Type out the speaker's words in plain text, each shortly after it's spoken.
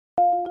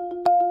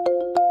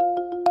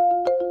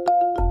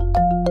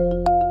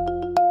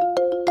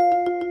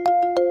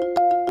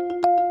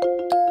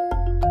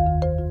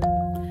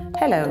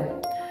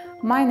Hello,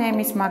 my name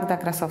is Magda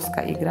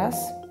Krasowska-Igras.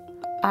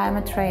 I am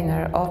a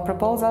trainer of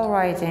proposal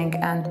writing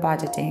and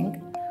budgeting,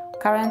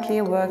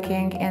 currently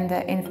working in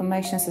the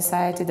Information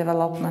Society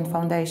Development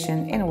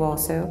Foundation in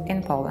Warsaw,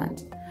 in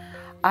Poland.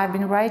 I've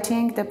been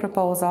writing the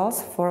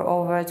proposals for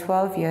over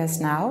 12 years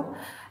now,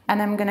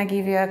 and I'm gonna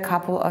give you a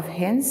couple of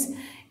hints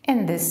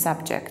in this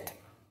subject.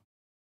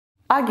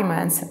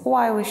 Arguments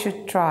why we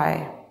should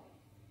try.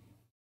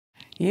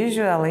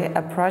 Usually,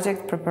 a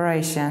project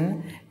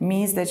preparation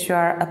means that you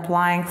are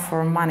applying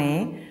for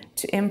money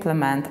to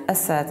implement a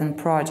certain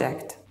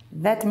project.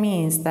 That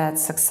means that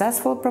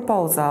successful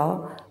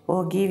proposal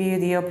will give you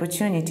the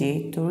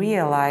opportunity to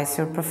realize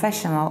your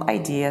professional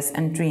ideas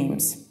and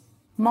dreams.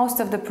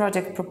 Most of the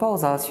project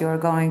proposals you are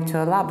going to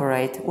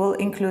elaborate will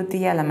include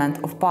the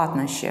element of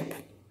partnership.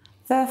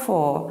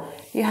 Therefore,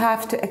 you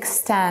have to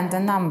extend the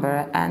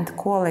number and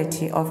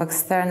quality of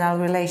external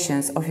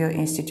relations of your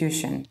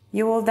institution.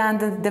 You will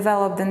then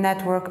develop the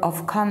network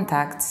of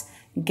contacts,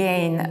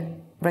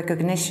 gain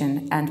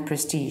recognition and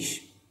prestige.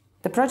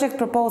 The project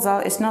proposal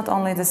is not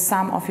only the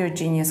sum of your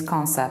genius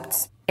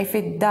concepts. If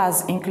it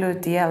does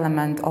include the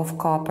element of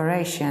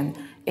cooperation,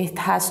 it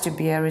has to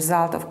be a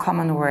result of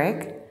common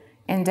work,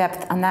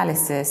 in-depth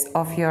analysis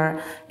of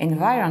your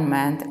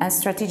environment and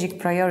strategic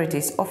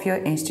priorities of your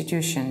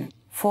institution.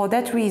 For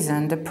that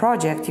reason, the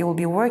project you will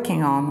be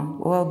working on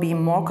will be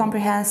more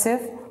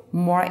comprehensive,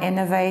 more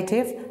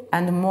innovative,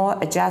 and more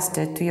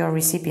adjusted to your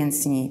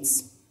recipient's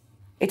needs.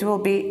 It will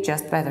be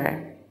just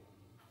better.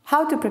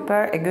 How to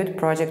prepare a good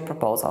project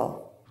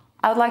proposal?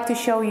 I would like to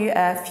show you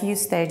a few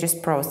stages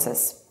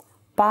process.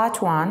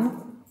 Part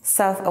 1.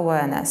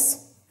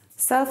 Self-awareness.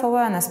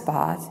 Self-awareness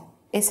part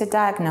is a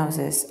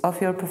diagnosis of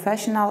your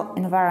professional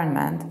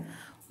environment,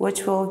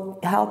 which will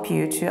help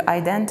you to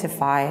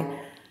identify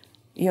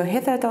your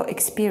hitherto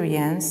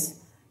experience,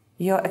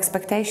 your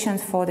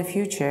expectations for the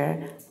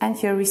future,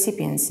 and your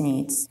recipient's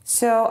needs.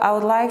 So I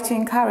would like to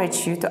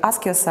encourage you to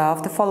ask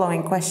yourself the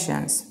following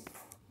questions.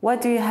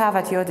 What do you have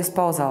at your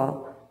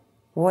disposal?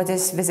 What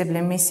is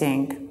visibly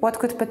missing? What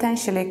could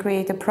potentially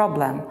create a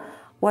problem?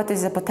 What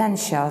is the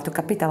potential to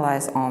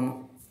capitalize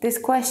on? These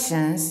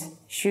questions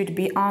should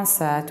be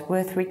answered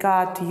with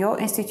regard to your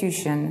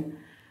institution,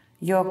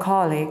 your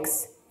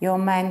colleagues, your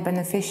main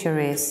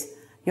beneficiaries,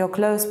 your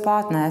close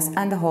partners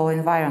and the whole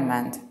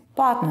environment.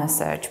 Partner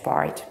search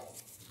part.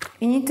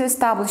 You need to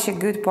establish a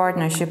good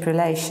partnership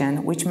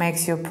relation which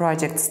makes your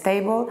project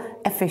stable,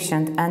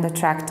 efficient and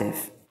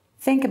attractive.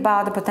 Think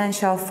about the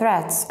potential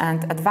threats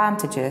and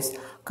advantages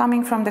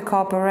coming from the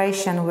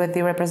cooperation with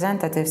the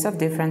representatives of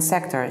different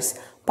sectors,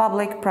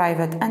 public,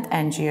 private and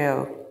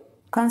NGO.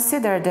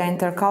 Consider the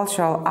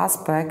intercultural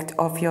aspect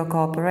of your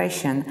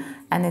cooperation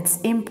and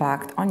its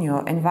impact on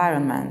your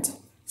environment.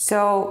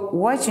 So,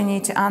 what you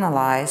need to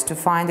analyze to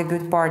find a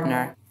good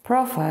partner?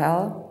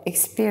 Profile,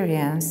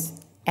 experience,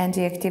 and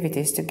the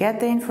activities to get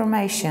the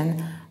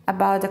information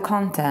about the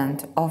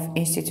content of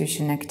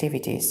institution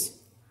activities.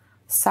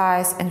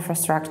 Size,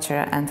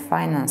 infrastructure, and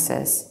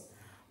finances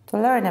to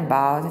learn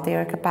about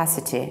their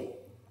capacity.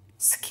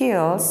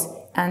 Skills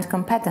and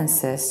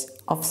competences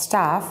of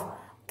staff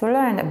to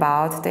learn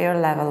about their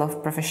level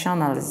of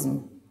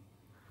professionalism.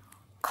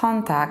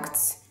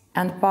 Contacts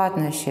and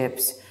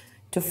partnerships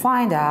to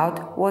find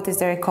out what is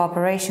their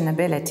cooperation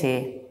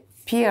ability.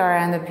 PR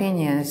and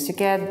opinions to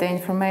get the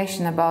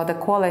information about the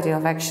quality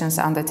of actions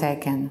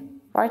undertaken.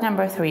 Part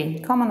number 3.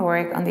 Common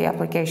work on the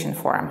application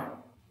form.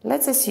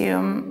 Let's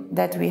assume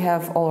that we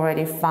have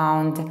already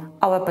found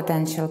our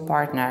potential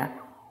partner.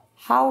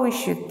 How we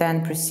should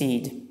then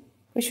proceed?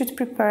 We should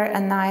prepare a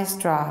nice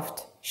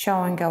draft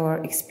showing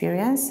our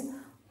experience,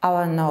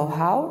 our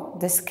know-how,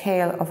 the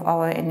scale of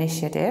our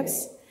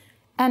initiatives,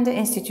 and the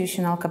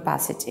institutional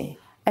capacity.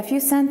 A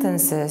few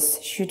sentences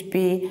should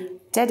be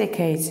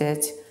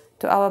dedicated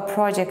to our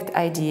project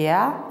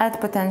idea and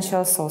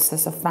potential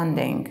sources of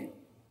funding.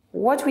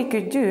 What we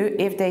could do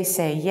if they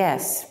say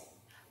yes.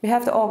 We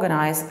have to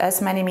organize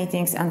as many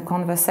meetings and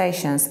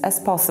conversations as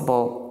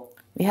possible.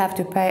 We have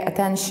to pay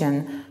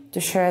attention to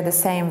share the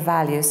same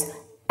values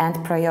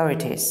and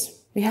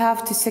priorities. We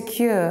have to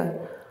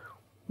secure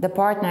the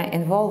partner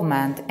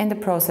involvement in the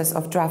process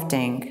of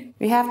drafting.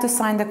 We have to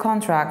sign the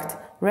contract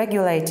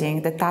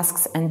regulating the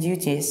tasks and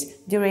duties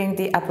during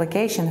the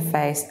application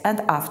phase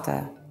and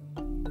after.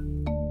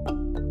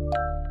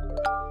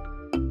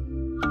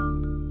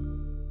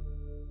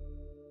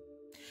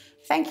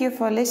 Thank you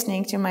for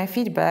listening to my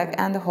feedback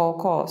and the whole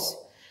course.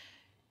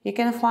 You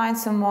can find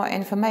some more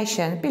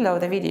information below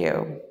the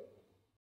video.